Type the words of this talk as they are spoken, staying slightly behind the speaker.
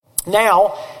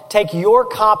Now, take your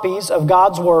copies of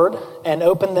God's Word and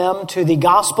open them to the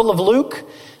Gospel of Luke,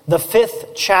 the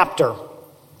 5th chapter.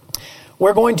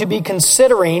 We're going to be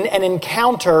considering an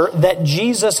encounter that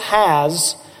Jesus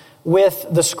has with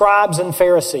the scribes and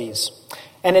Pharisees.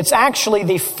 And it's actually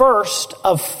the first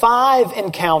of 5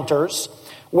 encounters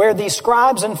where the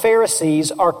scribes and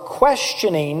Pharisees are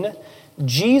questioning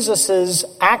Jesus'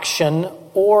 action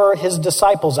or his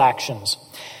disciples' actions.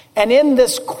 And in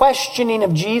this questioning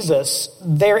of Jesus,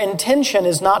 their intention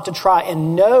is not to try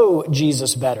and know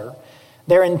Jesus better.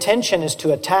 Their intention is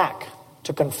to attack,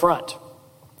 to confront.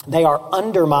 They are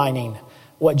undermining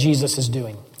what Jesus is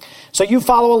doing. So you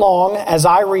follow along as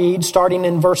I read, starting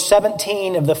in verse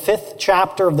 17 of the 5th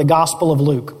chapter of the Gospel of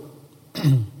Luke.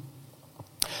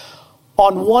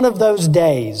 On one of those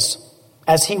days,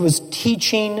 as he was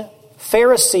teaching,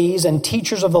 Pharisees and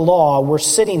teachers of the law were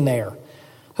sitting there,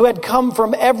 who had come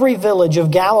from every village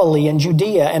of Galilee and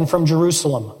Judea and from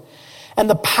Jerusalem. And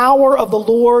the power of the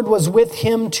Lord was with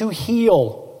him to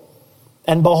heal.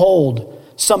 And behold,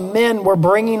 some men were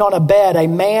bringing on a bed a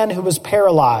man who was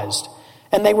paralyzed,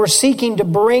 and they were seeking to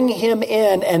bring him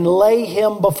in and lay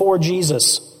him before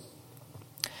Jesus.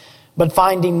 But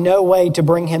finding no way to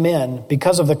bring him in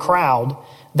because of the crowd,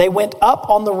 they went up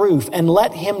on the roof and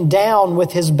let him down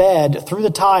with his bed through the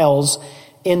tiles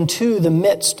into the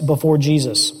midst before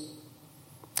Jesus.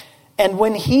 And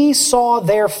when he saw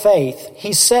their faith,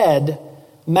 he said,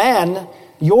 "Man,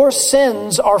 your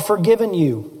sins are forgiven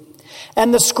you."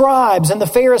 And the scribes and the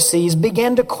Pharisees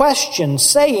began to question,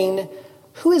 saying,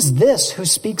 "Who is this who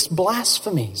speaks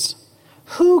blasphemies?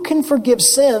 Who can forgive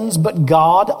sins but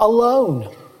God alone?"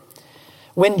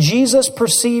 When Jesus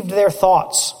perceived their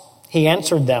thoughts, he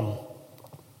answered them,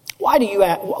 Why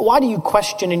do you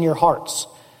question in your hearts?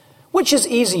 Which is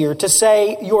easier, to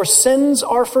say, your sins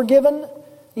are forgiven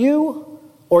you,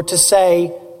 or to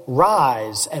say,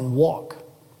 rise and walk?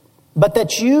 But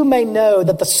that you may know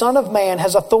that the Son of Man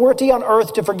has authority on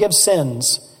earth to forgive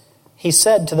sins, he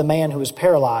said to the man who was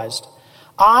paralyzed,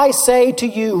 I say to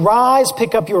you, rise,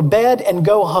 pick up your bed and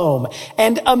go home.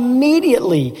 And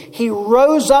immediately he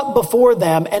rose up before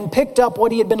them and picked up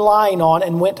what he had been lying on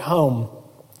and went home,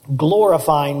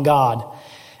 glorifying God.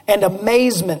 And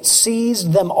amazement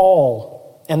seized them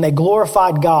all, and they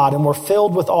glorified God and were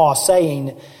filled with awe,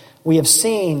 saying, we have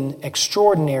seen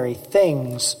extraordinary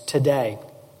things today.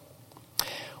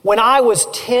 When I was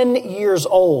 10 years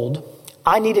old,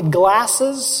 I needed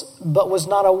glasses, but was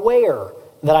not aware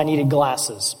that I needed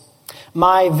glasses.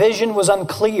 My vision was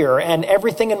unclear, and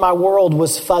everything in my world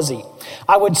was fuzzy.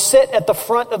 I would sit at the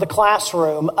front of the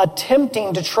classroom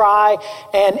attempting to try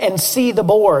and see the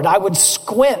board. I would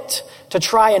squint to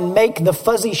try and make the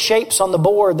fuzzy shapes on the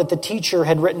board that the teacher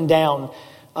had written down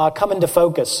come into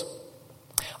focus.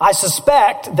 I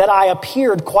suspect that I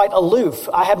appeared quite aloof.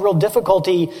 I had real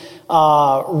difficulty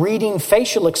reading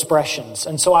facial expressions,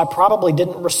 and so I probably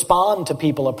didn't respond to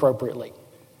people appropriately.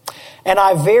 And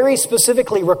I very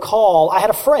specifically recall, I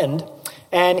had a friend,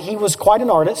 and he was quite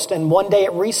an artist, and one day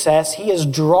at recess, he is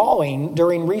drawing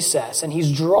during recess, and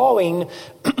he's drawing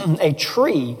a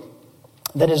tree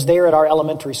that is there at our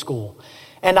elementary school.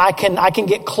 And I can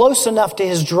get close enough to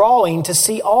his drawing to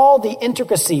see all the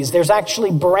intricacies. There's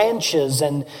actually branches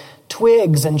and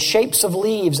twigs and shapes of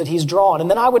leaves that he's drawn.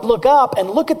 And then I would look up and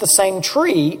look at the same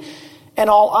tree, and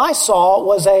all I saw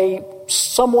was a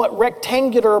somewhat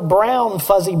rectangular brown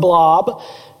fuzzy blob,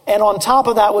 and on top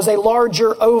of that was a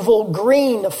larger oval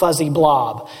green fuzzy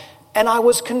blob. And I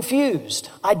was confused.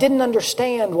 I didn't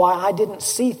understand why I didn't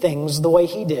see things the way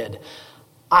he did.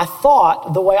 I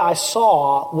thought the way I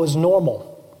saw was normal.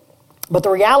 But the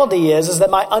reality is that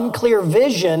my unclear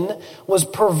vision was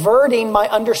perverting my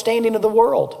understanding of the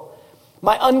world.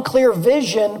 My unclear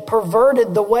vision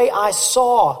perverted the way I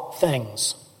saw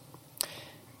things.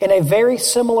 In a very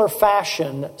similar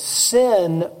fashion,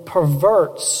 sin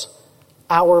perverts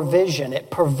our vision. It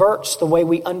perverts the way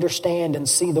we understand and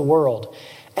see the world.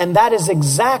 And that is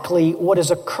exactly what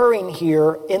is occurring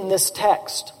here in this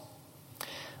text.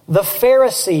 The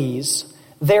Pharisees,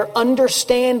 their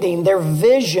understanding, their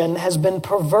vision has been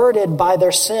perverted by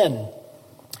their sin.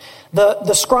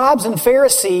 The scribes and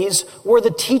Pharisees were the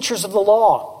teachers of the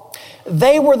law.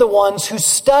 They were the ones who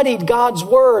studied God's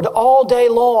word all day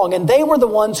long, and they were the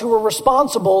ones who were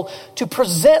responsible to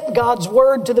present God's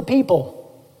word to the people.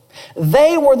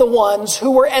 They were the ones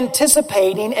who were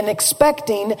anticipating and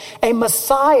expecting a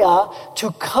Messiah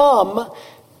to come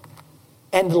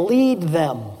and lead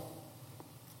them.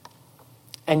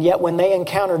 And yet when they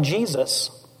encounter Jesus,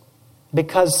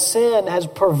 because sin has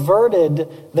perverted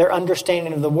their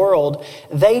understanding of the world,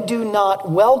 they do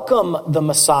not welcome the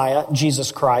Messiah,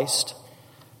 Jesus Christ.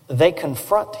 they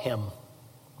confront him.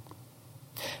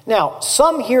 Now,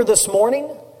 some here this morning,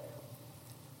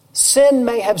 sin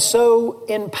may have so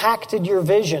impacted your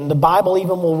vision, the Bible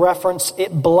even will reference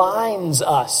it blinds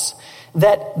us,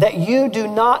 that you do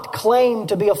not claim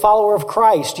to be a follower of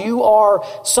Christ. You are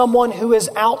someone who is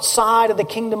outside of the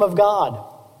kingdom of God.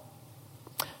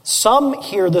 Some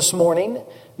here this morning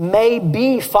may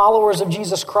be followers of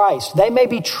Jesus Christ. They may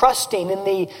be trusting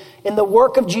in the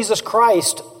work of Jesus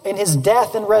Christ, in his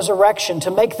death and resurrection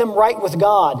to make them right with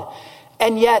God.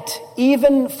 And yet,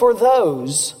 even for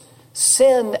those,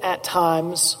 sin at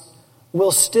times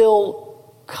will still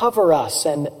cover us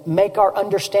and make our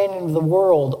understanding of the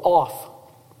world off.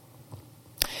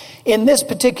 In this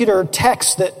particular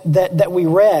text that we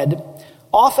read,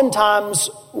 oftentimes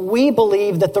we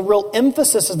believe that the real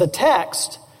emphasis of the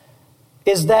text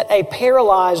is that a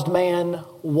paralyzed man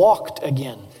walked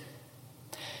again.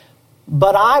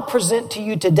 But I present to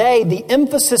you today the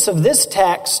emphasis of this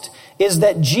text is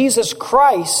that Jesus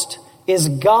Christ is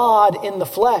God in the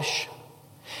flesh.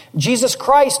 Jesus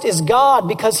Christ is God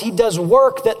because he does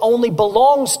work that only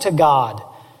belongs to God.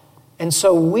 And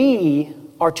so we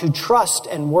are to trust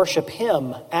and worship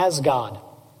him as God.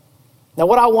 Now,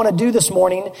 what I want to do this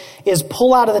morning is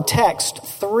pull out of the text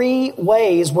 3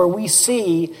 ways where we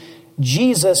see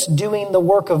Jesus doing the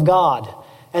work of God.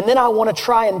 And then I want to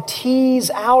try and tease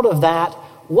out of that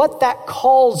what that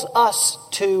calls us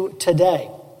to today.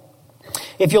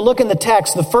 If you look in the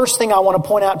text, the first thing I want to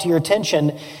point out to your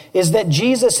attention is that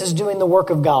Jesus is doing the work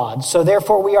of God. So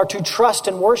therefore we are to trust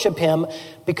and worship him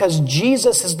because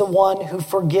Jesus is the one who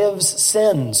forgives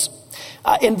sins.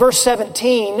 In verse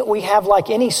 17, we have, like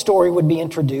any story would be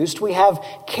introduced, we have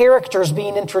characters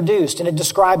being introduced, and it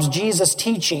describes Jesus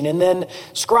teaching, and then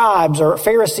scribes or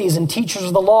Pharisees and teachers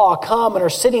of the law come and are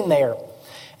sitting there.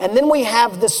 And then we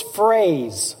have this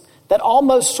phrase that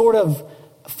almost sort of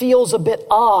feels a bit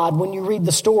odd when you read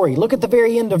the story. Look at the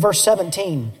very end of verse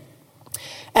 17.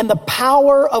 And the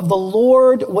power of the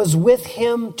Lord was with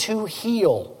him to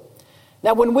heal.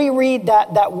 Now, when we read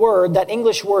that word, that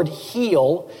English word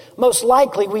heal, most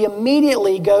likely we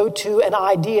immediately go to an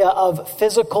idea of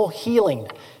physical healing.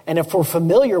 And if we're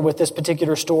familiar with this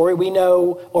particular story, we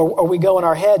know, or we go in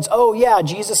our heads, oh yeah,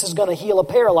 Jesus is going to heal a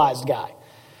paralyzed guy.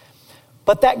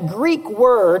 But that Greek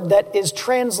word that is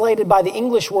translated by the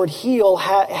English word heal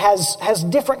has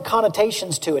different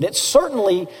connotations to it. It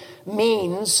certainly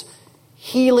means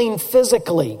healing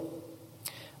physically.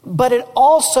 But it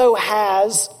also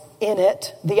has in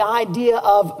it the idea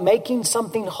of making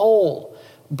something whole,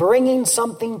 bringing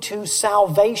something to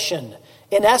salvation.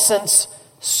 In essence,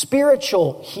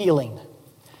 spiritual healing.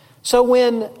 So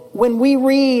when we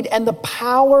read, and the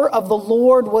power of the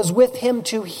Lord was with him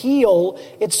to heal,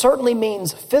 it certainly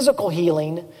means physical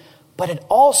healing, but it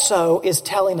also is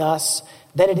telling us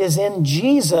that it is in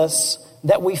Jesus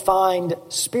that we find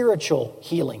spiritual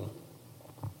healing.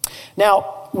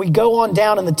 Now, we go on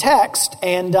down in the text,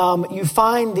 and you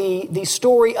find the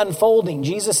story unfolding.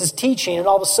 Jesus is teaching, and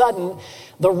all of a sudden,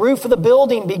 the roof of the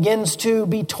building begins to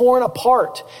be torn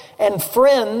apart, and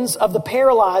friends of the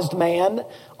paralyzed man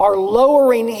are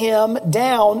lowering him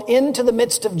down into the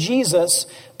midst of Jesus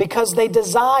because they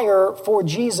desire for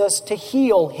Jesus to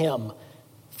heal him,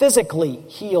 physically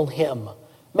heal him,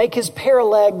 make his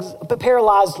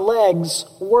paralyzed legs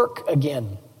work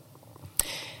again.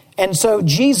 And so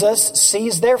Jesus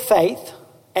sees their faith,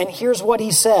 and here's what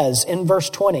he says in verse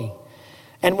 20.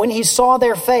 And when he saw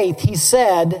their faith, he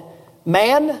said,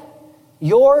 "Man,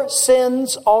 your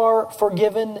sins are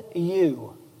forgiven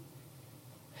you."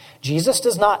 Jesus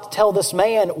does not tell this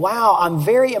man, "Wow, I'm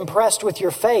very impressed with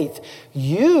your faith.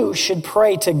 You should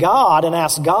pray to God and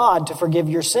ask God to forgive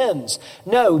your sins."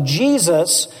 No,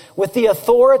 Jesus, with the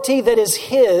authority that is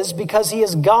his because he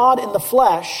is God in the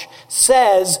flesh,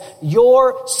 says,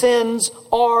 "Your sins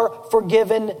are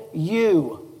forgiven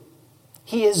you."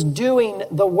 He is doing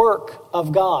the work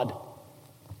of God.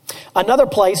 Another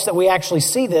place that we actually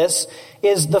see this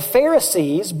is the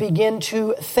Pharisees begin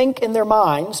to think in their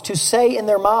minds, to say in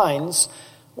their minds,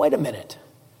 wait a minute,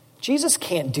 Jesus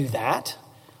can't do that.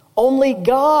 Only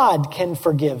God can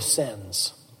forgive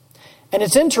sins. And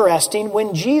it's interesting,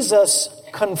 when Jesus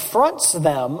confronts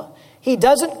them, he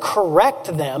doesn't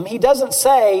correct them. He doesn't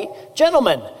say,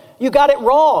 "Gentlemen, you got it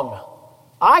wrong.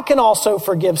 I can also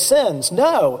forgive sins."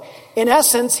 No, in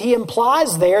essence, he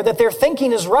implies there that their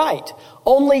thinking is right.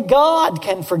 Only God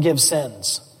can forgive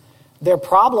sins. Their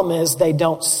problem is they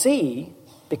don't see,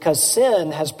 because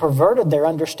sin has perverted their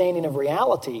understanding of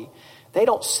reality. They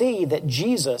don't see that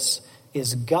Jesus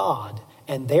is God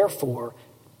and therefore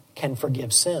can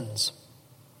forgive sins.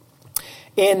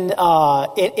 In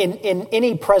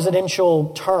any presidential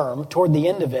term, toward the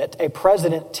end of it, a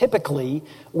president typically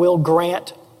will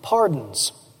grant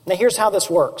pardons. Now, here's how this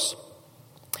works.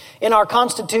 In our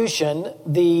Constitution,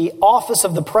 the office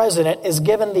of the president is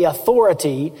given the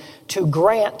authority to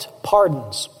grant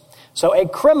pardons. So a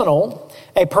criminal,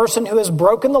 a person who has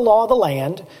broken the law of the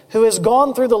land, who has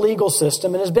gone through the legal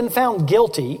system and has been found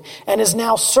guilty and is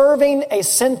now serving a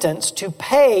sentence to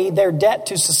pay their debt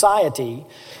to society,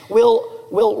 will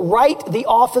write the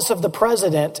office of the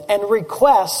president and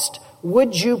request,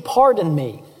 "Would you pardon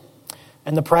me?"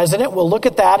 And the president will look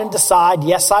at that and decide,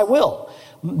 "Yes, I will."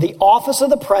 The office of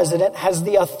the president has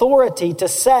the authority to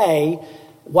say,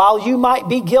 "While you might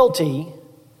be guilty,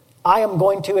 I am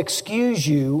going to excuse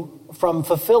you from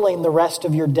fulfilling the rest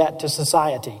of your debt to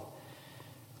society."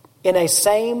 In a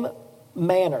same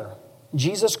manner,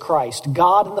 Jesus Christ,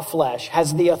 God in the flesh,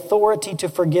 has the authority to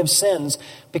forgive sins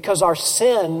because our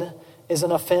sin is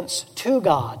an offense to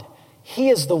God. He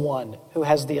is the one who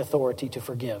has the authority to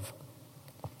forgive.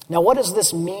 Now, what does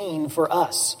this mean for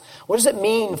us? What does it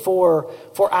mean for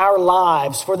our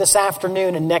lives, for this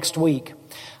afternoon and next week?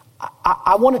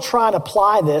 I want to try and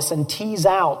apply this and tease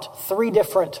out 3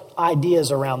 different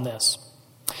ideas around this.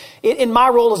 In my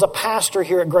role as a pastor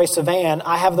here at Grace Savannah,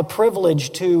 I have the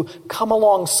privilege to come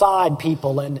alongside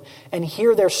people and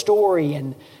hear their story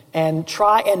and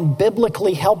try and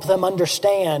biblically help them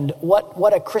understand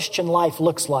what a Christian life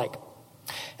looks like.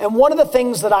 And one of the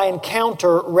things that I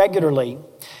encounter regularly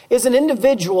is an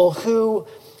individual who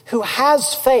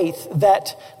has faith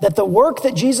that the work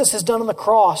that Jesus has done on the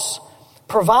cross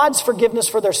provides forgiveness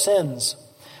for their sins.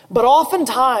 But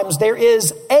oftentimes there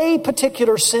is a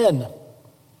particular sin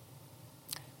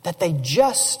that they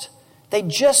just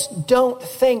don't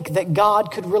think that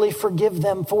God could really forgive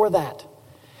them for that.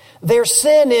 Their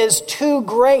sin is too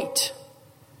great.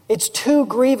 It's too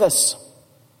grievous.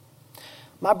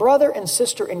 My brother and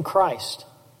sister in Christ,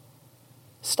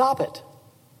 stop it.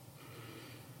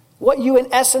 What you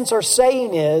in essence are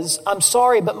saying is, "I'm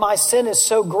sorry, but my sin is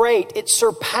so great, it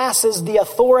surpasses the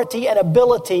authority and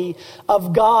ability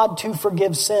of God to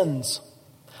forgive sins.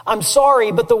 I'm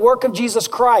sorry, but the work of Jesus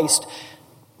Christ,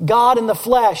 God in the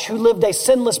flesh, who lived a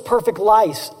sinless, perfect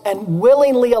life and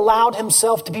willingly allowed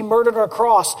himself to be murdered on a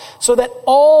cross so that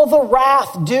all the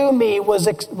wrath due me was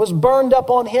burned up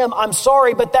on him. I'm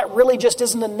sorry, but that really just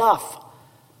isn't enough."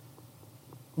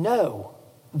 No,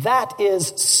 that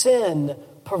is sin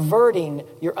perverting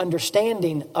your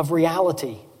understanding of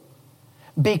reality.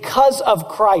 Because of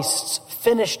Christ's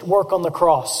finished work on the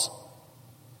cross,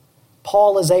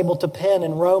 Paul is able to pen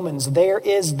in Romans, "There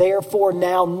is therefore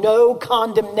now no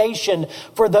condemnation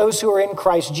for those who are in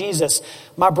Christ Jesus."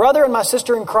 My brother and my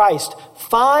sister in Christ,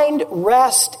 find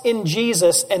rest in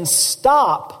Jesus and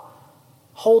stop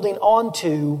holding on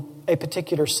to a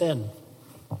particular sin.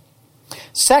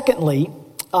 Secondly,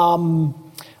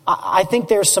 I think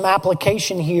there's some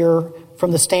application here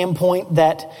from the standpoint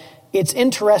that it's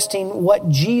interesting what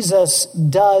Jesus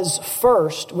does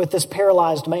first with this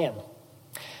paralyzed man.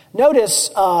 Notice,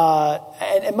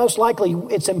 and most likely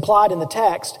it's implied in the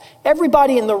text,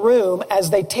 everybody in the room, as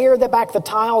they tear back the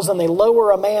tiles and they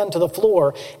lower a man to the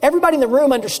floor, everybody in the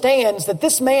room understands that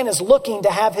this man is looking to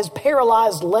have his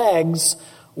paralyzed legs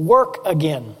work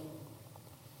again.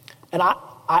 And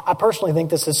I personally think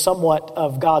this is somewhat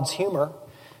of God's humor.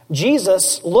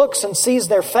 Jesus looks and sees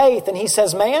their faith and he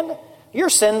says, "Man, your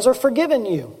sins are forgiven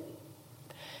you."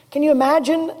 Can you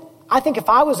imagine? I think if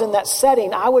I was in that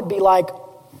setting, I would be like,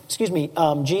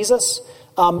 Jesus,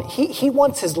 he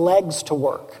wants his legs to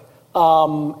work.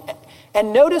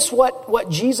 And notice what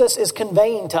Jesus is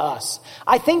conveying to us.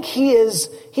 I think he is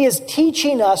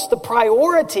teaching us the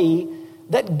priority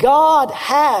that God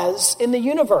has in the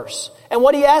universe. And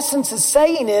what he in essence is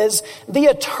saying is the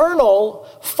eternal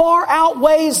far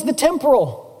outweighs the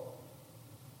temporal.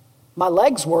 My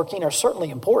legs working are certainly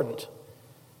important.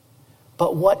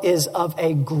 But what is of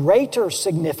a greater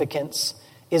significance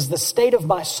is the state of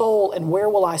my soul and where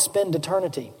will I spend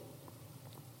eternity.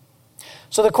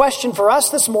 So the question for us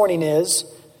this morning is,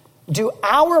 do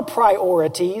our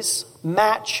priorities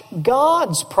match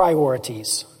God's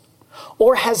priorities?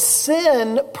 Or has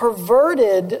sin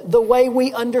perverted the way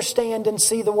we understand and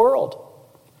see the world?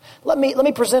 Let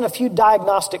me present a few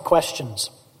diagnostic questions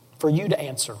for you to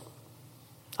answer.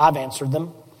 I've answered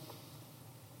them.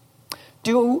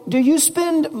 Do you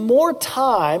spend more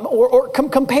time, or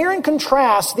compare and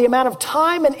contrast the amount of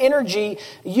time and energy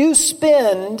you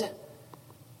spend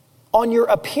on your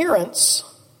appearance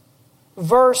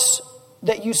versus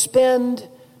that you spend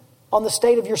on the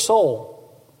state of your soul?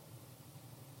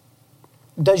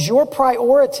 Does your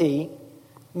priority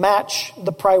match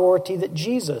the priority that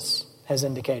Jesus has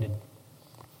indicated?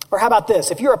 Or how about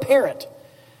this? If you're a parent,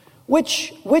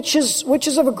 which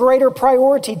is of a greater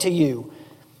priority to you?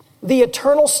 The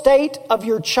eternal state of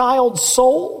your child's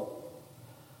soul,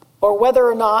 or whether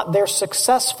or not they're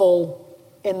successful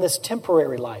in this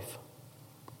temporary life?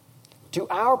 Do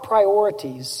our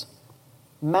priorities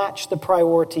match the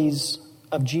priorities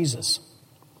of Jesus?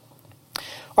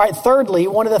 All right, thirdly,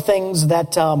 one of the things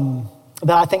that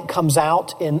I think comes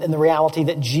out in the reality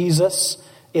that Jesus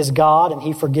is God and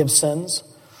he forgives sins.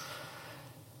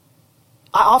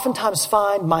 I oftentimes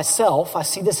find myself, I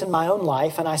see this in my own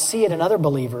life and I see it in other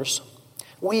believers,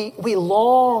 we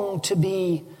long to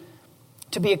be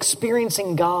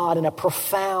experiencing God in a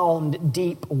profound,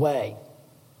 deep way.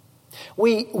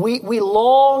 We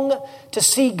long to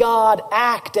see God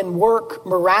act and work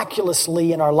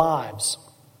miraculously in our lives.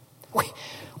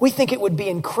 We think it would be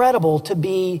incredible to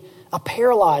be not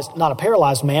a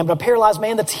paralyzed man, but a paralyzed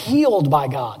man that's healed by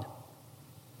God.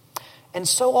 And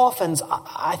so often,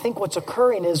 I think what's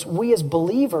occurring is we as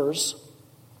believers,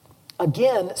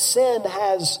 again, sin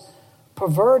has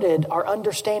perverted our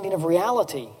understanding of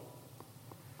reality.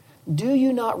 Do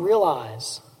you not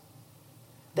realize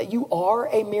that you are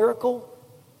a miracle?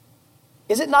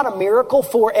 Is it not a miracle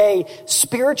for a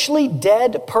spiritually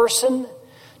dead person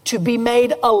to be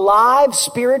made alive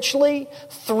spiritually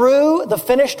through the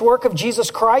finished work of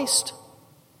Jesus Christ?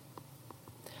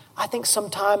 I think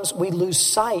sometimes we lose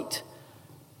sight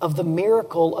of the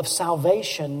miracle of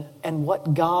salvation and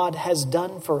what God has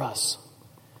done for us,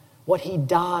 what he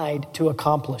died to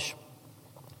accomplish.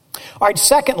 All right,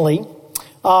 secondly,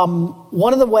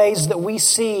 one of the ways that we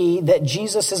see that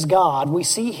Jesus is God, we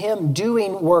see him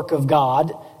doing work of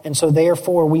God, and so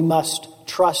therefore we must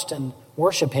trust and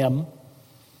worship him,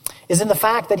 is in the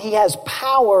fact that he has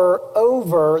power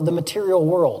over the material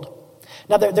world.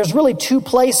 Now, there's really two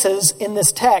places in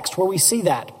this text where we see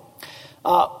that.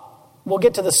 We'll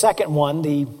get to the second one,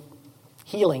 the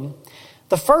healing.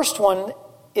 The first one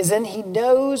is in he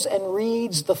knows and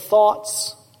reads the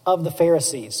thoughts of the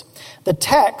Pharisees. The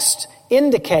text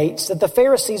indicates that the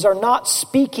Pharisees are not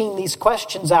speaking these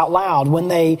questions out loud when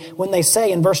they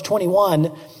say in verse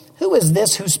 21, "Who is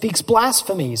this who speaks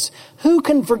blasphemies? Who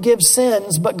can forgive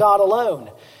sins but God alone?"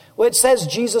 Well, it says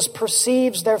Jesus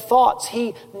perceives their thoughts.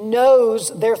 He knows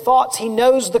their thoughts. He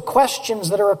knows the questions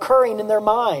that are occurring in their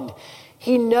mind.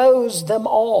 He knows them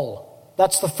all.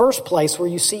 That's the first place where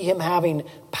you see him having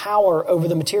power over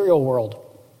the material world.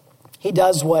 He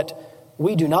does what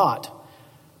we do not.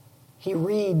 He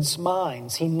reads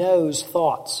minds. He knows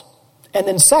thoughts. And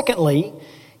then secondly,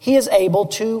 he is able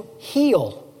to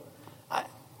heal.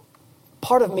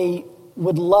 Part of me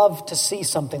would love to see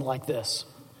something like this.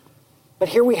 But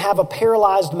here we have a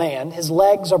paralyzed man. His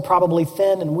legs are probably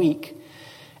thin and weak.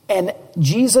 And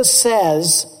Jesus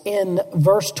says in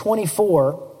verse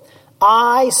 24,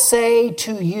 "I say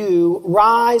to you,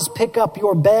 rise, pick up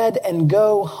your bed and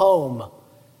go home."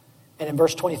 And in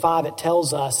verse 25 it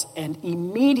tells us, and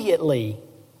immediately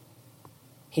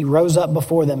he rose up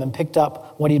before them and picked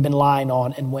up what he'd been lying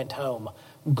on and went home,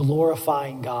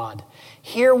 glorifying God.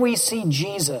 Here we see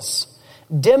Jesus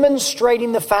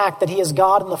demonstrating the fact that he is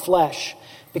God in the flesh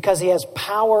because he has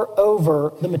power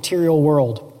over the material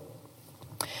world.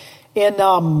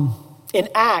 In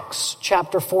Acts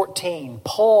chapter 14,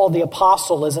 Paul the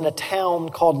apostle is in a town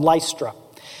called Lystra.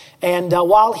 And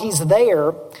while he's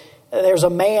there, there's a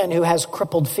man who has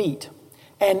crippled feet.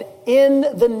 And in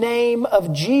the name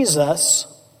of Jesus,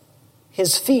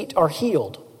 his feet are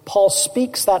healed. Paul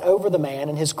speaks that over the man,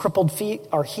 and his crippled feet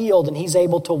are healed, and he's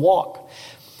able to walk.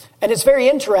 And it's very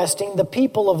interesting. The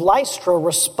people of Lystra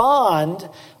respond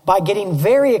by getting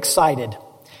very excited.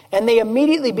 And they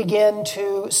immediately begin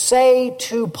to say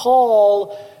to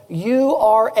Paul, "You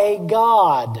are a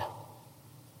god."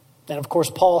 And of course,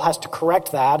 Paul has to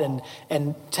correct that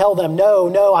and tell them,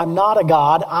 no, I'm not a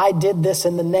god. I did this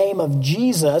in the name of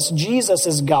Jesus. Jesus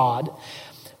is God.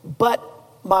 But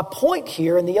my point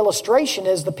here in the illustration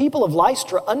is the people of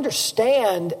Lystra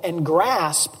understand and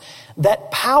grasp that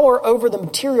power over the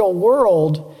material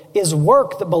world is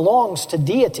work that belongs to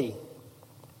deity.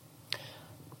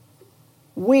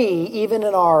 We, even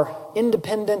in our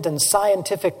independent and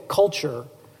scientific culture,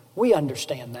 we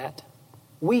understand that.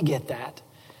 We get that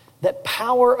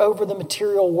power over the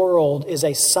material world is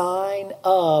a sign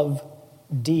of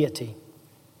deity.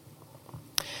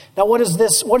 Now, what does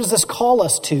this call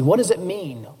us to? What does it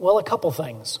mean? Well, a couple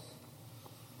things.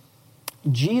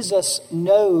 Jesus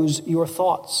knows your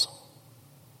thoughts.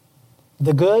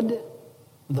 The good,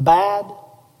 the bad,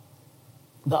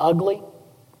 the ugly.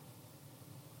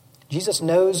 Jesus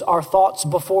knows our thoughts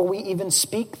before we even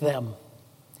speak them.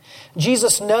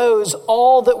 Jesus knows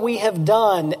all that we have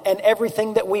done and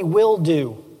everything that we will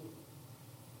do.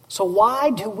 So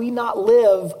why do we not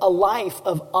live a life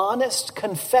of honest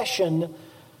confession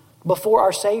before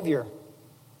our Savior?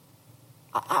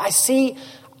 I see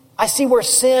where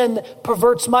sin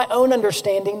perverts my own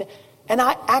understanding, and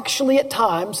I actually at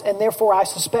times, and therefore I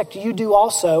suspect you do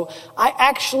also, I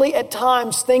actually at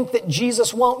times think that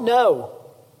Jesus won't know.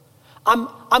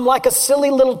 I'm like a silly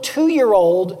little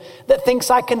 2-year-old that thinks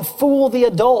I can fool the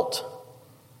adult.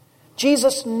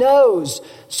 Jesus knows,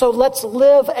 so let's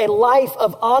live a life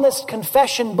of honest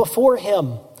confession before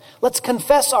Him. Let's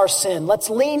confess our sin. Let's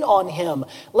lean on Him.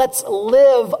 Let's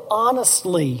live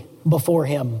honestly before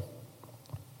Him.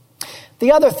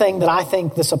 The other thing that I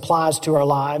think this applies to our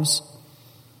lives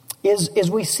is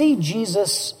we see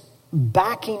Jesus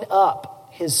backing up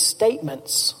His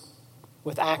statements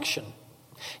with action.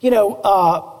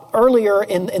 Earlier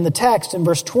in the text, in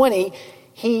verse 20,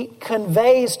 He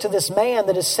conveys to this man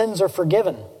that his sins are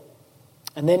forgiven.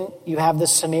 And then you have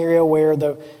this scenario where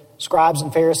the scribes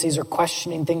and Pharisees are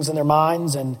questioning things in their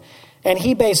minds, and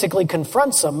He basically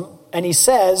confronts them, and He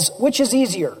says, which is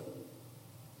easier?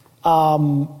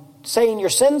 Saying your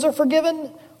sins are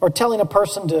forgiven, or telling a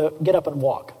person to get up and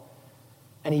walk?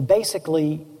 And He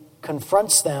basically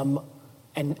confronts them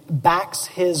and backs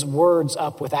His words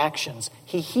up with actions.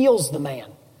 He heals the man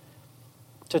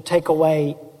to take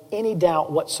away any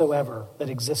doubt whatsoever that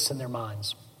exists in their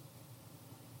minds.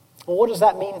 Well, what does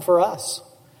that mean for us?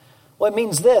 Well, it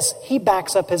means this: He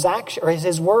backs up His action, or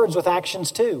His words with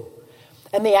actions too.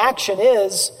 And the action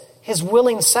is His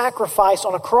willing sacrifice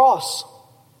on a cross.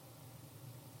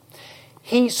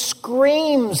 He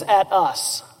screams at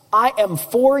us, I am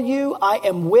for you, I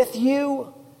am with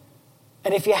you.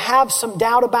 And if you have some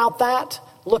doubt about that,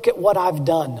 look at what I've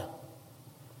done.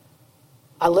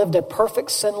 I lived a perfect,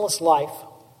 sinless life.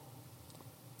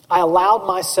 I allowed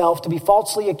myself to be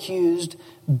falsely accused,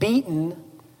 beaten,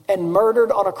 and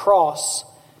murdered on a cross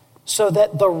so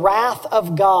that the wrath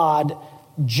of God,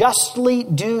 justly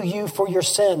due you for your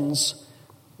sins,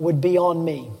 would be on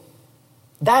me.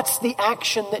 That's the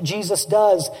action that Jesus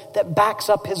does that backs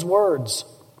up His words.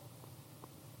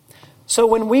 So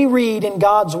when we read in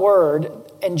God's word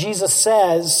and Jesus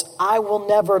says, I will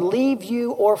never leave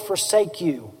you or forsake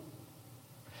you,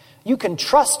 you can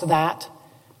trust that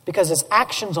because His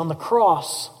actions on the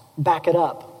cross back it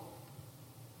up.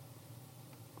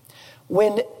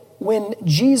 When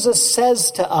Jesus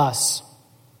says to us,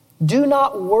 do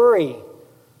not worry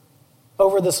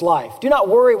over this life. Do not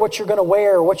worry what you're going to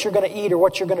wear, or what you're going to eat, or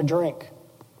what you're going to drink.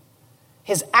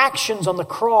 His actions on the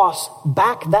cross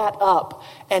back that up,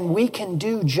 and we can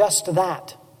do just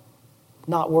that,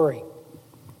 not worry.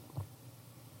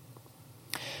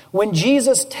 When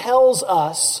Jesus tells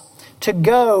us to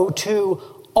go to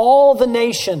all the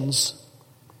nations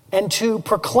and to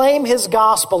proclaim His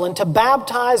gospel and to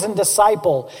baptize and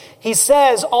disciple, He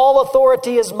says, all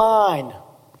authority is mine.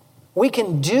 We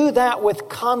can do that with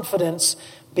confidence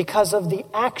because of the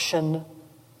action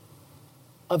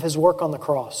of His work on the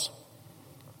cross.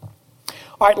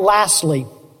 All right, lastly,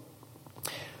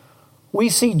 we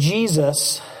see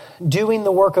Jesus doing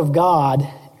the work of God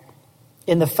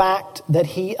in the fact that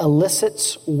He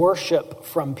elicits worship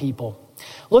from people.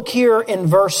 Look here in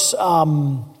verse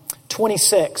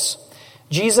 26.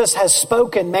 Jesus has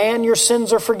spoken, man, your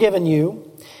sins are forgiven you.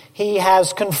 He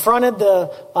has confronted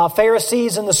the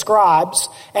Pharisees and the scribes,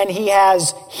 and He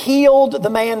has healed the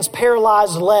man's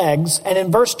paralyzed legs. And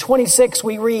in verse 26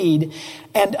 we read,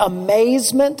 and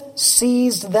amazement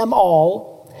seized them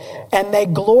all, and they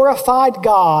glorified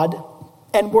God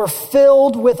and were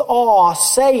filled with awe,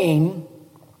 saying,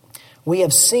 we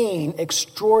have seen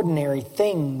extraordinary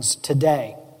things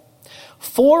today.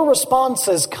 4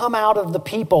 responses come out of the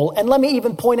people. And let me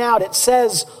even point out, it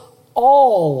says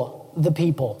all the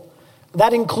people.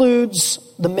 That includes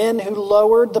the men who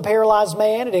lowered the paralyzed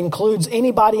man. It includes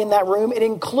anybody in that room. It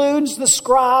includes the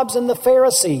scribes and the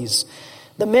Pharisees,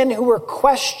 the men who were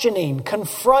questioning,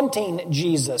 confronting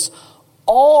Jesus.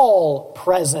 All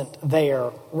present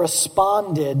there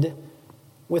responded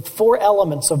with 4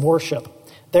 elements of worship.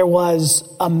 There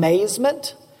was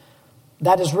amazement.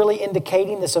 That is really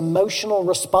indicating this emotional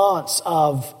response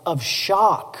of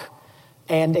shock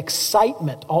and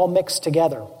excitement all mixed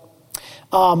together.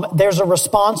 There's a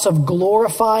response of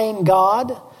glorifying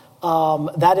God.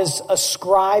 That is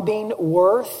ascribing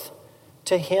worth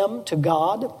to Him, to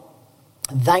God,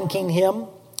 thanking Him. And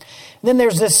then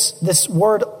there's this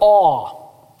word awe.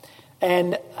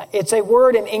 And it's a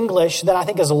word in English that I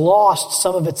think has lost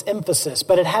some of its emphasis,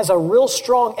 but it has a real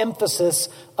strong emphasis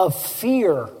of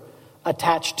fear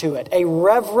attached to it, a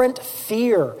reverent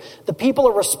fear. The people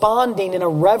are responding in a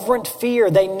reverent fear.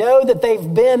 They know that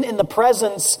they've been in the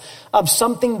presence of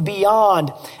something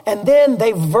beyond. And then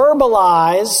they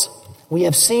verbalize, we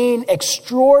have seen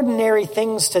extraordinary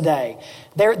things today.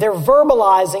 They're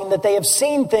verbalizing that they have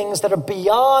seen things that are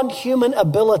beyond human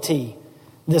ability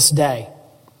this day.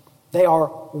 They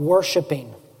are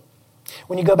worshiping.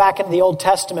 When you go back into the Old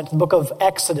Testament, the book of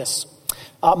Exodus,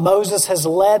 Moses has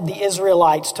led the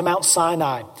Israelites to Mount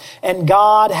Sinai, and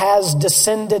God has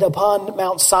descended upon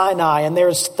Mount Sinai, and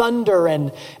there's thunder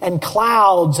and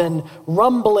clouds and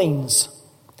rumblings.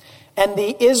 And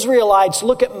the Israelites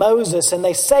look at Moses and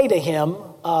they say to him,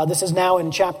 this is now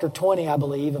in chapter 20, I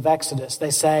believe, of Exodus.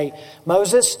 They say,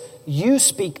 Moses, you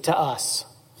speak to us.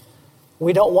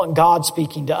 We don't want God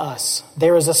speaking to us.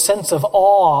 There is a sense of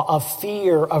awe, of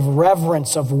fear, of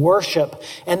reverence, of worship.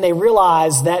 And they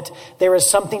realize that there is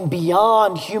something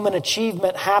beyond human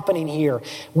achievement happening here.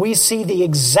 We see the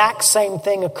exact same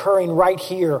thing occurring right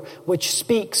here, which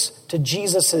speaks to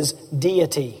Jesus'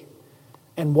 deity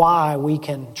and why we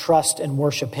can trust and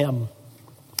worship him.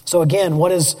 So again, what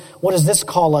does this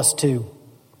call us to?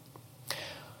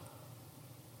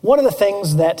 One of the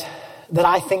things that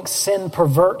I think sin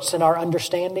perverts in our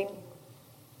understanding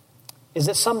is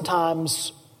that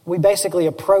sometimes we basically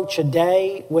approach a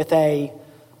day with a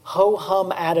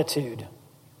ho-hum attitude.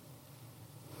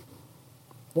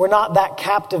 We're not that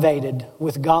captivated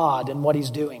with God and what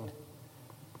he's doing.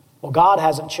 Well, God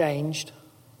hasn't changed.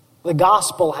 The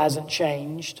gospel hasn't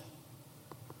changed.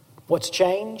 What's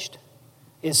changed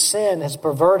is sin has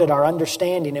perverted our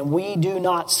understanding, and we do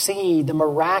not see the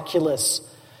miraculous,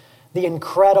 the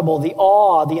incredible, the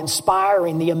awe, the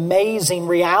inspiring, the amazing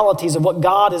realities of what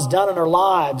God has done in our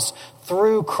lives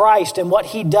through Christ and what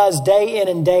he does day in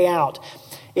and day out.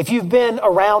 If you've been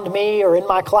around me or in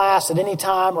my class at any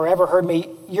time or ever heard me,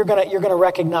 you're gonna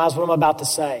recognize what I'm about to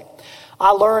say.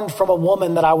 I learned from a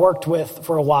woman that I worked with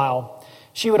for a while.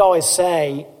 She would always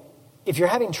say, if you're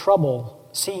having trouble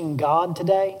seeing God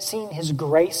today, seeing his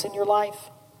grace in your life,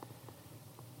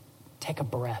 take a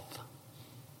breath.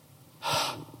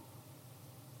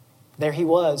 There he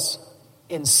was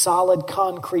in solid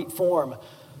concrete form.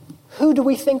 Who do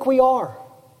we think we are?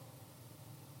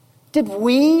 Did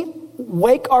we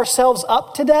wake ourselves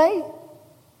up today?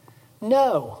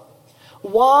 No.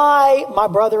 Why, my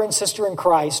brother and sister in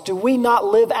Christ, do we not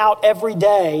live out every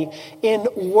day in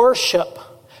worship,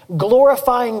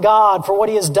 glorifying God for what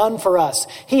he has done for us?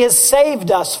 He has saved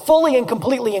us fully and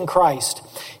completely in Christ.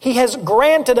 He has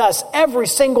granted us every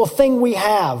single thing we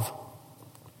have.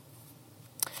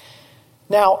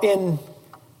 Now, in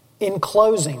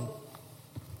closing,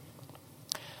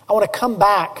 I want to come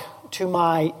back to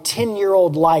my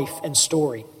 10-year-old life and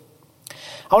story.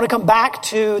 I want to come back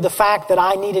to the fact that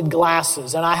I needed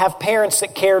glasses, and I have parents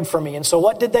that cared for me. And so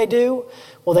what did they do?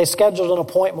 Well, they scheduled an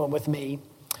appointment with me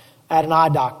at an eye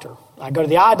doctor. I go to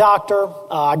the eye doctor.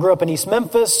 I grew up in East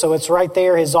Memphis, so it's right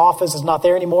there. His office is not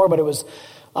there anymore, but it was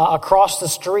across the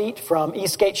street from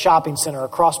Eastgate Shopping Center,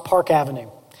 across Park Avenue.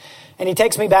 And he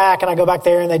takes me back, and I go back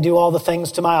there, and they do all the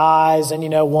things to my eyes, and,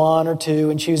 1 or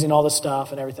 2, and choosing all the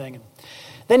stuff and everything. And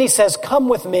then he says, come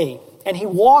with me. And he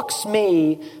walks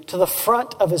me to the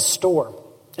front of his store.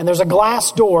 And there's a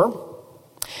glass door,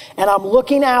 and I'm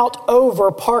looking out over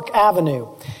Park Avenue.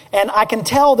 And I can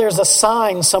tell there's a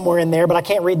sign somewhere in there, but I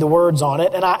can't read the words on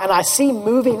it. And I see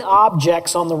moving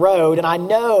objects on the road, and I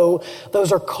know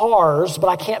those are cars, but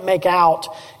I can't make out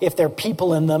if there are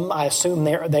people in them. I assume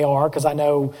they are, because I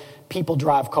know people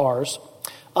drive cars.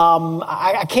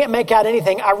 I can't make out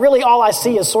anything. All I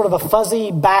see is sort of a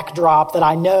fuzzy backdrop that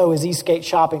I know is Eastgate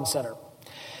Shopping Center.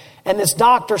 And this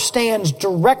doctor stands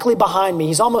directly behind me.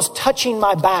 He's almost touching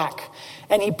my back.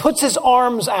 And he puts his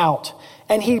arms out,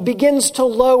 and he begins to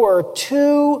lower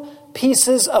 2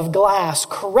 pieces of glass,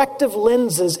 corrective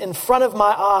lenses in front of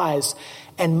my eyes.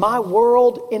 And my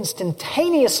world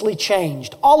instantaneously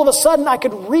changed. All of a sudden, I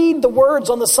could read the words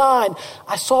on the sign.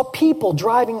 I saw people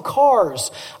driving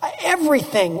cars.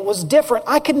 Everything was different.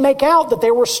 I could make out that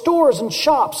there were stores and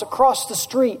shops across the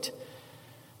street.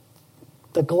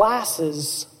 The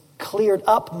glasses cleared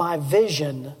up my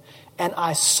vision, and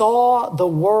I saw the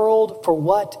world for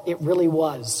what it really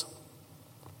was.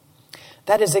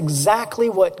 That is exactly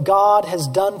what God has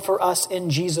done for us in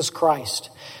Jesus Christ.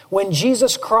 When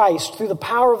Jesus Christ, through the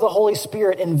power of the Holy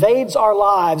Spirit, invades our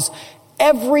lives,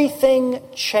 everything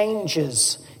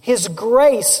changes. His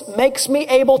grace makes me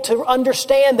able to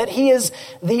understand that he is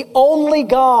the only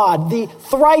God, the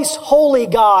thrice holy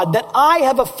God, that I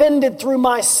have offended through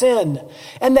my sin,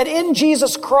 and that in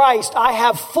Jesus Christ I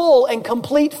have full and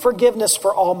complete forgiveness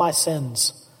for all my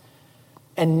sins.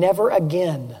 and never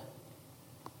again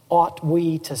ought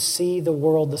we to see the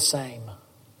world the same.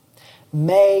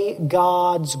 May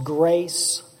God's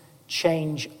grace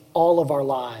change all of our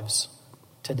lives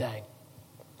today.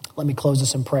 Let me close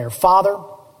this in prayer. Father,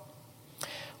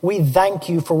 we thank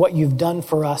you for what you've done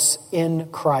for us in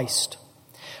Christ.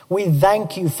 We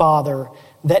thank you, Father,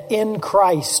 that in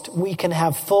Christ we can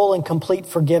have full and complete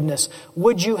forgiveness.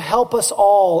 Would you help us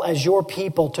all as your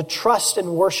people to trust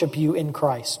and worship you in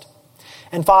Christ?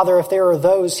 And Father, if there are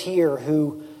those here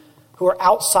who are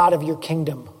outside of your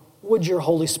kingdom, would your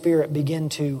Holy Spirit begin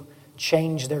to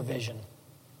change their vision?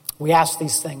 We ask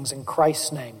these things in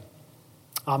Christ's name.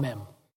 Amen.